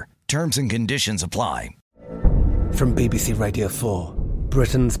 1-800-GAMBLER. Terms and conditions apply. From BBC Radio 4,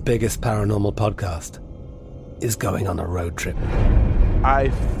 Britain's biggest paranormal podcast is going on a road trip. I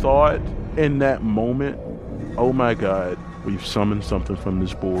thought in that moment, oh my God, we've summoned something from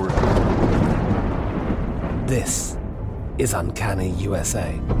this board. This is Uncanny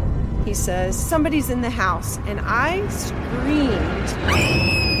USA. He says, somebody's in the house, and I screamed.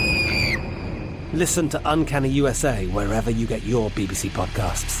 Listen to Uncanny USA wherever you get your BBC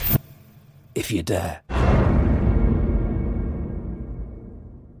podcasts, if you dare.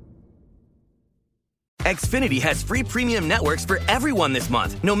 Xfinity has free premium networks for everyone this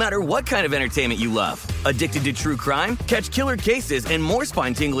month, no matter what kind of entertainment you love. Addicted to true crime? Catch killer cases and more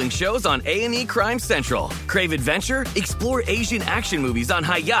spine-tingling shows on A&E Crime Central. Crave adventure? Explore Asian action movies on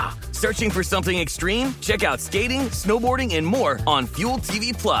Hi-YAH. Searching for something extreme? Check out skating, snowboarding, and more on Fuel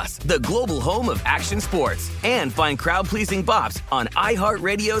TV Plus, the global home of action sports. And find crowd-pleasing bops on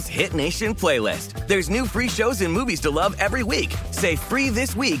iHeartRadio's Hit Nation playlist. There's new free shows and movies to love every week. Say free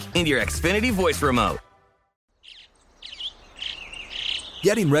this week in your Xfinity voice remote.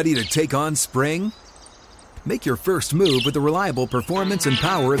 Getting ready to take on spring? Make your first move with the reliable performance and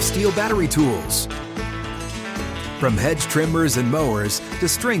power of Steel battery tools. From hedge trimmers and mowers to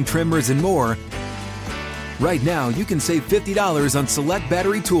string trimmers and more, right now you can save $50 on select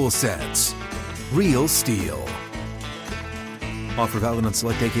battery tool sets. Real Steel. Offer valid on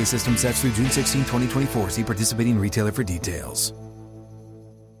select AK system sets through June 16, 2024. See participating retailer for details.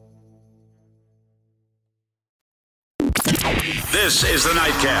 This is the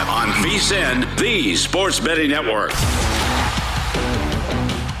Nightcap on VSiN, the Sports Betting Network.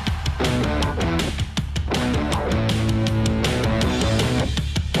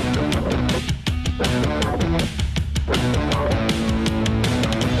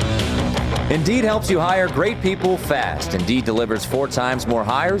 Indeed helps you hire great people fast. Indeed delivers 4 times more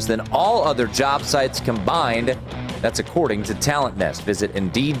hires than all other job sites combined. That's according to Talent Nest. Visit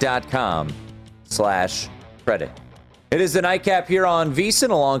Indeed.com/credit. It is the Nightcap here on VSiN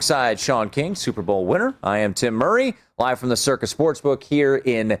alongside Sean King, Super Bowl winner. I am Tim Murray, live from the Circa Sportsbook here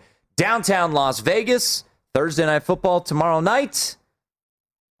in downtown Las Vegas. Thursday Night Football tomorrow night.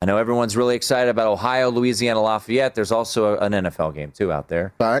 I know everyone's really excited about Ohio, Louisiana, Lafayette. There's also an NFL game, too, out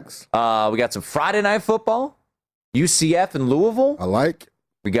there. Facts. We got some Friday night football. UCF and Louisville. I like.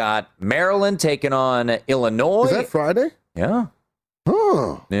 We got Maryland taking on Illinois. Is that Friday? Yeah.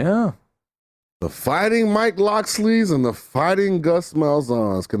 Huh. Yeah. The Fighting Mike Locksleys and the Fighting Gus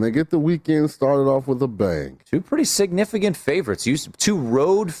Malzahns. Can they get the weekend started off with a bang? Two pretty significant favorites. Two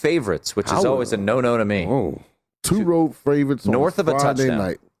road favorites, which is always a no-no to me. Oh. Two road favorites north on of a Friday touchdown.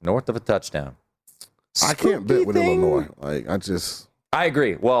 night. North of a touchdown. I can't bet with Illinois. I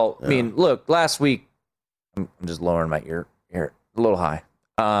agree. Well, I mean, look, last week, I'm just lowering my ear here a little high.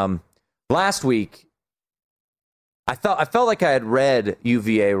 Last week, I felt like I had read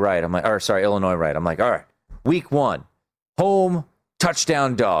UVA right. Illinois right. I'm like, all right, week 1, home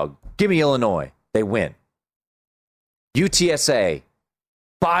touchdown dog. Give me Illinois. They win. UTSA,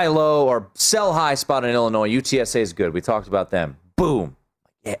 buy low or sell high spot in Illinois. UTSA is good. We talked about them. Boom.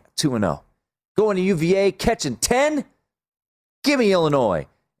 Yeah, 2-0. Going to UVA, catching 10. Give me Illinois.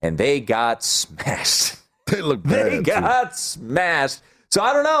 And they got smashed. They look bad. They got smashed. So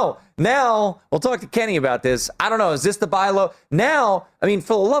I don't know. Now, we'll talk to Kenny about this. I don't know. Is this the buy low? Now, I mean,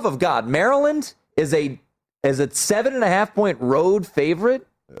 for the love of God, Maryland is a 7.5-point road favorite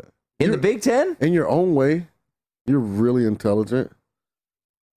in the Big Ten? In your own way, you're really intelligent.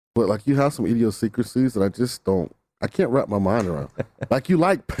 But, like, you have some idiosyncrasies that I can't wrap my mind around. Like, you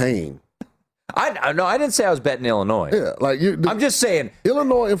like pain. I didn't say I was betting Illinois. Yeah, like I'm just saying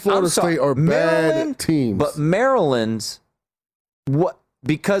Illinois and Florida State are bad teams. But Maryland,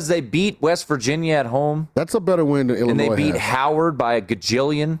 because they beat West Virginia at home. That's a better win than Illinois. And they beat has. Howard by a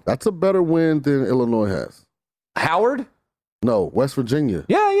gajillion. That's a better win than Illinois has. Howard? No, West Virginia.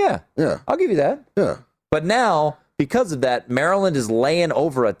 Yeah. Yeah. I'll give you that. Yeah. But now, because of that, Maryland is laying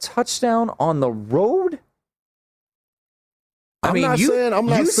over a touchdown on the road. I'm not saying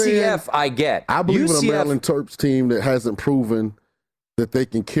UCF, I get. I believe in a Maryland Terps team that hasn't proven that they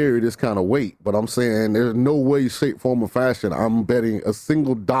can carry this kind of weight. But I'm saying there's no way, shape, form, or fashion I'm betting a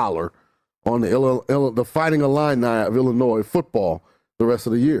single dollar on the Fighting Illini of Illinois football the rest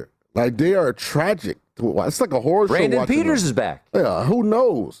of the year. Like, they are tragic. It's like a horror show. Brandon Peters is back. Yeah, who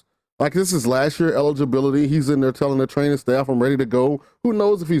knows? Like, this is last year eligibility. He's in there telling the training staff, I'm ready to go. Who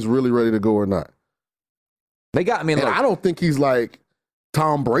knows if he's really ready to go or not? They got me. I don't think he's like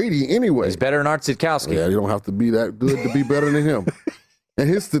Tom Brady anyway. He's better than Art Sitkowski. Yeah, you don't have to be that good to be better than him. And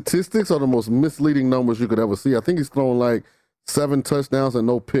his statistics are the most misleading numbers you could ever see. I think he's thrown like 7 touchdowns and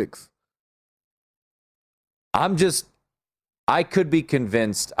no picks. I could be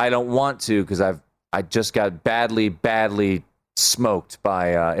convinced. I don't want to because I just got badly smoked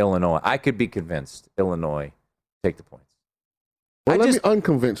by Illinois. I could be convinced Illinois take the points. Well, let me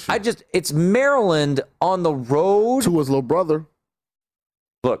unconvince you. It's Maryland on the road. To his little brother.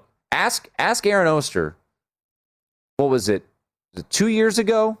 Look, ask Aaron Oster. What was it? 2 years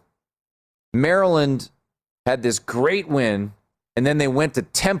ago? Maryland had this great win, and then they went to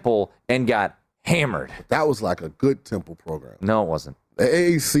Temple and got hammered. That was like a good Temple program. No, it wasn't. The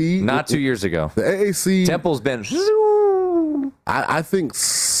AAC. Not 2 years ago. The AAC. Temple's been. I think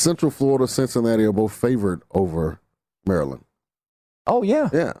Central Florida, Cincinnati are both favored over Maryland. Oh, yeah.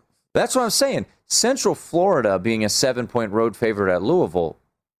 Yeah. That's what I'm saying. Central Florida being a 7-point road favorite at Louisville,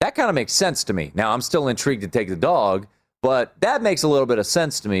 that kind of makes sense to me. Now, I'm still intrigued to take the dog, but that makes a little bit of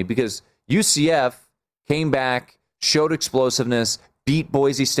sense to me because UCF came back, showed explosiveness, beat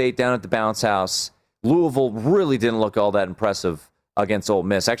Boise State down at the bounce house. Louisville really didn't look all that impressive against Ole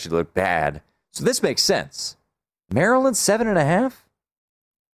Miss. Actually looked bad. So this makes sense. Maryland, 7.5?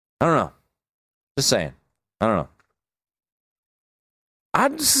 I don't know. Just saying. I don't know.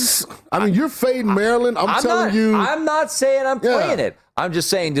 You're fading Maryland. I'm telling you. I'm not saying I'm playing it. I'm just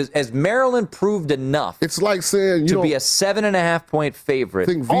saying, has Maryland proved enough? It's like saying to be a 7.5-point favorite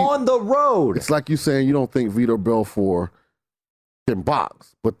on the road. It's like you saying you don't think Vitor Belfort can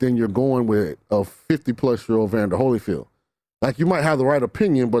box, but then you're going with a 50-plus-year-old Vander Holyfield. Like, you might have the right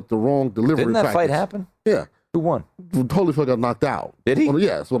opinion, but the wrong delivery. Didn't that fight happen? Yeah. Who won? Holyfield got knocked out. Did he? Well,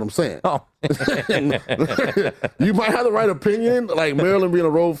 yeah, that's what I'm saying. Oh. You might have the right opinion, like Maryland being a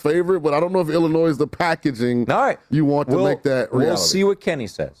road favorite, but I don't know if Illinois is the packaging you want to make that reality. We'll see what Kenny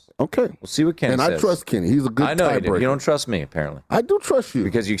says. Okay. We'll see what Kenny says. And I trust Kenny. He's a good I know tiebreaker. you do. You don't trust me, apparently. I do trust you.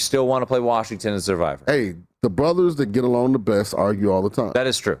 Because you still want to play Washington as Survivor. Hey, the brothers that get along the best argue all the time. That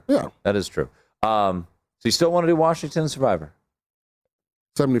is true. Yeah. That is true. So you still want to do Washington as Survivor?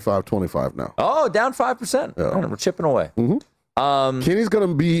 75-25 now. Oh, down 5%. Yeah. All right, we're chipping away. Mm-hmm. Kenny's going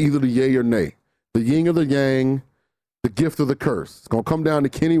to be either the yay or nay. The yin or the yang, the gift or the curse. It's going to come down to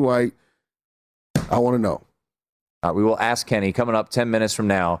Kenny White. I want to know. We will ask Kenny coming up 10 minutes from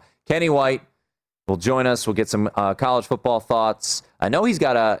now. Kenny White will join us. We'll get some college football thoughts. I know he's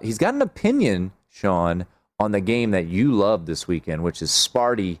got an opinion, Sean, on the game that you love this weekend, which is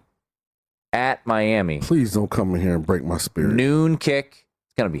Sparty at Miami. Please don't come in here and break my spirit. Noon kick.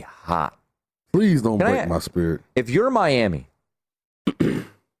 It's going to be hot. Please don't break my spirit. If you're Miami,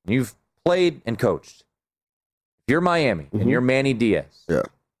 you've played and coached. If you're Miami and you're Manny Diaz,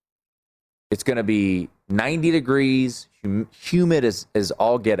 it's going to be 90 degrees, humid as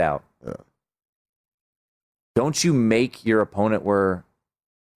all get out. Yeah. Don't you make your opponent wear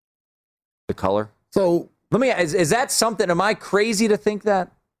the color? So let me. Is that something? Am I crazy to think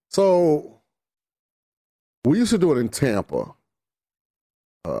that? So we used to do it in Tampa.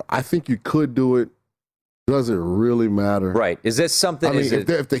 I think you could do it. Does it really matter? Right. Is this something? I mean,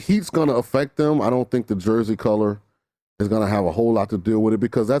 if the heat's going to affect them, I don't think the jersey color is going to have a whole lot to deal with it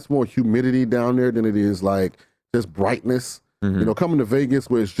because that's more humidity down there than it is like just brightness. Mm-hmm. You know, coming to Vegas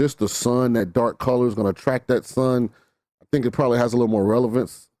where it's just the sun, that dark color is going to attract that sun. I think it probably has a little more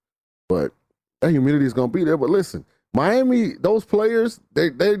relevance, but that humidity is going to be there. But listen, Miami, those players, they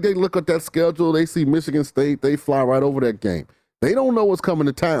look at that schedule, they see Michigan State, they fly right over that game. They don't know what's coming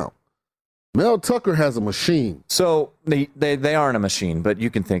to town. Mel Tucker has a machine. So they aren't a machine, but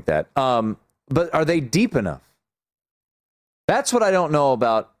you can think that. But are they deep enough? That's what I don't know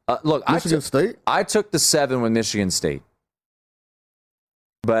about. Look, Michigan State? I took the 7 with Michigan State.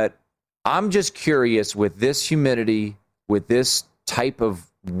 But I'm just curious with this humidity, with this type of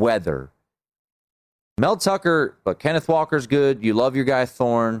weather. Mel Tucker, but Kenneth Walker's good. You love your guy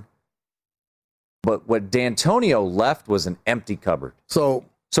Thorne. But what D'Antonio left was an empty cupboard. So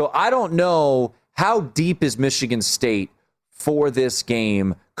I don't know how deep is Michigan State for this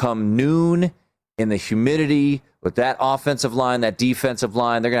game come noon in the humidity with that offensive line, that defensive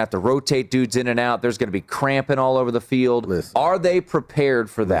line. They're going to have to rotate dudes in and out. There's going to be cramping all over the field. Listen, are they prepared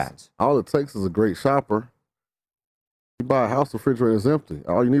for that? All it takes is a great shopper. You buy a house, the refrigerator's empty.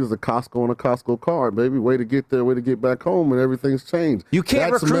 All you need is a Costco and a Costco card, baby. Way to get there, way to get back home, and everything's changed. You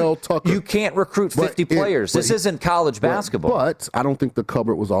can't That's Mel Tucker. You can't recruit 50 players. This isn't college basketball. But I don't think the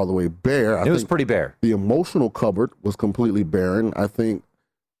cupboard was all the way bare. It was pretty bare. The emotional cupboard was completely barren. I think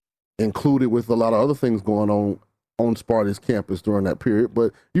included with a lot of other things going on Sparty's campus during that period.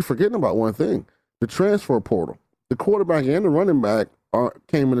 But you're forgetting about one thing: the transfer portal. The quarterback and the running back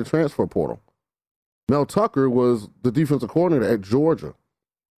came in the transfer portal. Mel Tucker was the defensive coordinator at Georgia.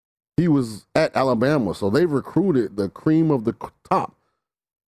 He was at Alabama, so they recruited the cream of the top.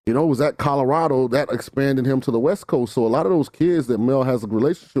 You know, it was at Colorado that expanded him to the West Coast. So a lot of those kids that Mel has a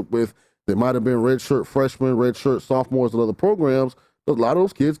relationship with that might have been redshirt freshmen, redshirt sophomores, and other programs, a lot of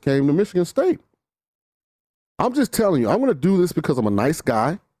those kids came to Michigan State. I'm just telling you, I'm going to do this because I'm a nice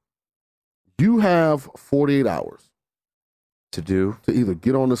guy. You have 48 hours. To either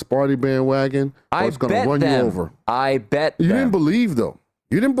get on the Sparty bandwagon or it's going to run you over. I bet you didn't believe, though.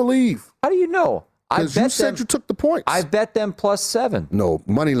 You didn't believe. How do you know? Because you said you took the points. I bet them +7. No,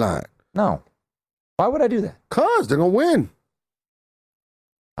 money line. No. Why would I do that? Because they're going to win.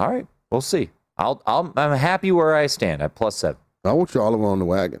 All right. We'll see. I'm happy where I stand at +7. I want you all on the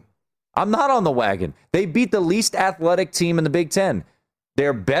wagon. I'm not on the wagon. They beat the least athletic team in the Big Ten.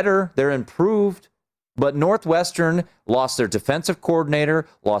 They're better. They're improved. But Northwestern lost their defensive coordinator,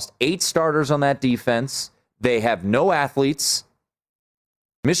 lost 8 starters on that defense. They have no athletes.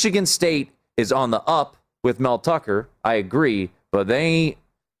 Michigan State is on the up with Mel Tucker. I agree, but they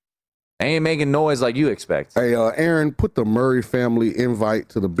ain't making noise like you expect. Hey, Aaron, put the Murray family invite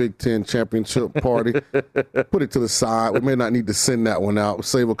to the Big Ten championship party. Put it to the side. We may not need to send that one out.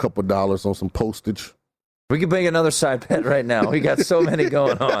 Save a couple dollars on some postage. We can make another side bet right now. We got so many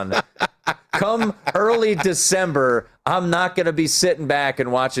going on. Come early December, I'm not going to be sitting back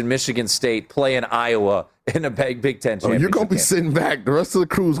and watching Michigan State play in Iowa in a Big Ten championship. You're going to be sitting back. The rest of the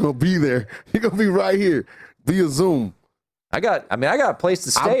crew's going to be there. You're going to be right here via Zoom. I got a place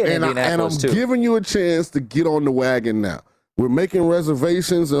to stay in Indianapolis, too. And I'm giving you a chance to get on the wagon now. We're making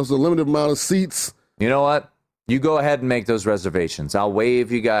reservations. There's a limited amount of seats. You know what? You go ahead and make those reservations. I'll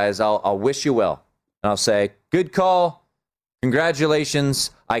wave you guys. I'll wish you well. And I'll say, good call.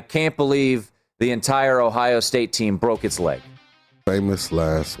 Congratulations. I can't believe the entire Ohio State team broke its leg. Famous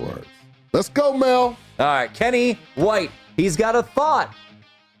last words. Let's go, Mel. All right, Kenny White. He's got a thought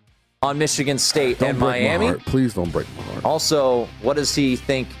on Michigan State and Miami. Please don't break my heart. Also, what does he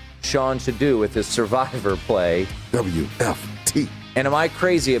think Sean should do with his survivor play? WFT. And am I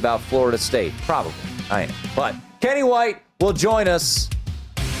crazy about Florida State? Probably. I am. But Kenny White will join us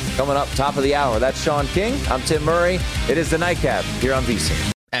coming up top of the hour. That's Sean King. I'm Tim Murray. It is the Nightcap here on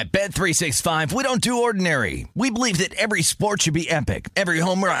VSiN. At Bet365, we don't do ordinary. We believe that every sport should be epic. Every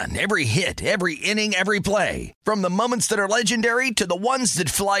home run, every hit, every inning, every play. From the moments that are legendary to the ones that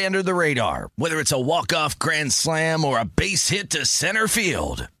fly under the radar. Whether it's a walk-off grand slam or a base hit to center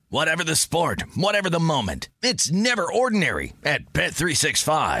field. Whatever the sport, whatever the moment. It's never ordinary at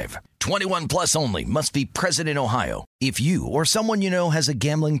Bet365. 21 plus only. Must be present in Ohio. If you or someone you know has a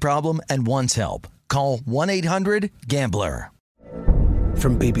gambling problem and wants help, call 1-800-GAMBLER.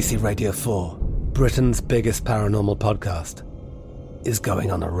 From BBC Radio 4, Britain's biggest paranormal podcast is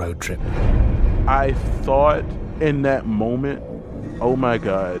going on a road trip. I thought in that moment, oh my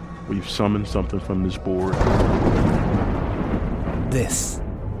God, we've summoned something from this board. This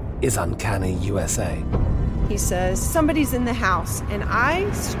is Uncanny USA. He says, somebody's in the house, and I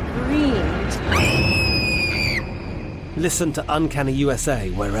screamed. Listen to Uncanny USA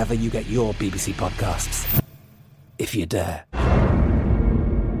wherever you get your BBC podcasts, if you dare.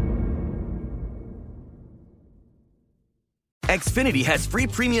 Xfinity has free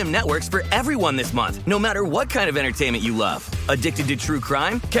premium networks for everyone this month, no matter what kind of entertainment you love. Addicted to true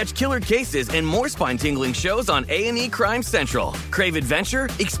crime? Catch killer cases and more spine-tingling shows on A&E Crime Central. Crave adventure?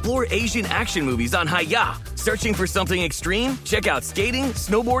 Explore Asian action movies on Hi-YAH. Searching for something extreme? Check out skating,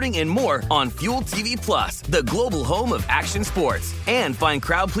 snowboarding, and more on Fuel TV Plus, the global home of action sports. And find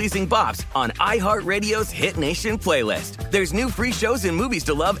crowd-pleasing bops on iHeartRadio's Hit Nation playlist. There's new free shows and movies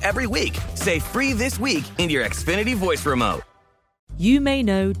to love every week. Say free this week in your Xfinity voice remote. You may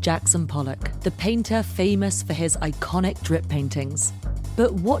know Jackson Pollock, the painter famous for his iconic drip paintings.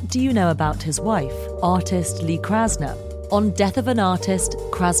 But what do you know about his wife, artist Lee Krasner? On Death of an Artist,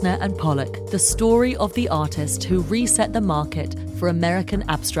 Krasner and Pollock, the story of the artist who reset the market for American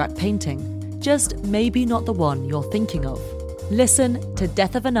abstract painting. Just maybe not the one you're thinking of. Listen to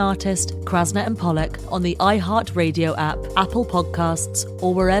Death of an Artist, Krasner and Pollock on the iHeartRadio app, Apple Podcasts,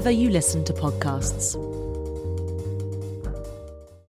 or wherever you listen to podcasts.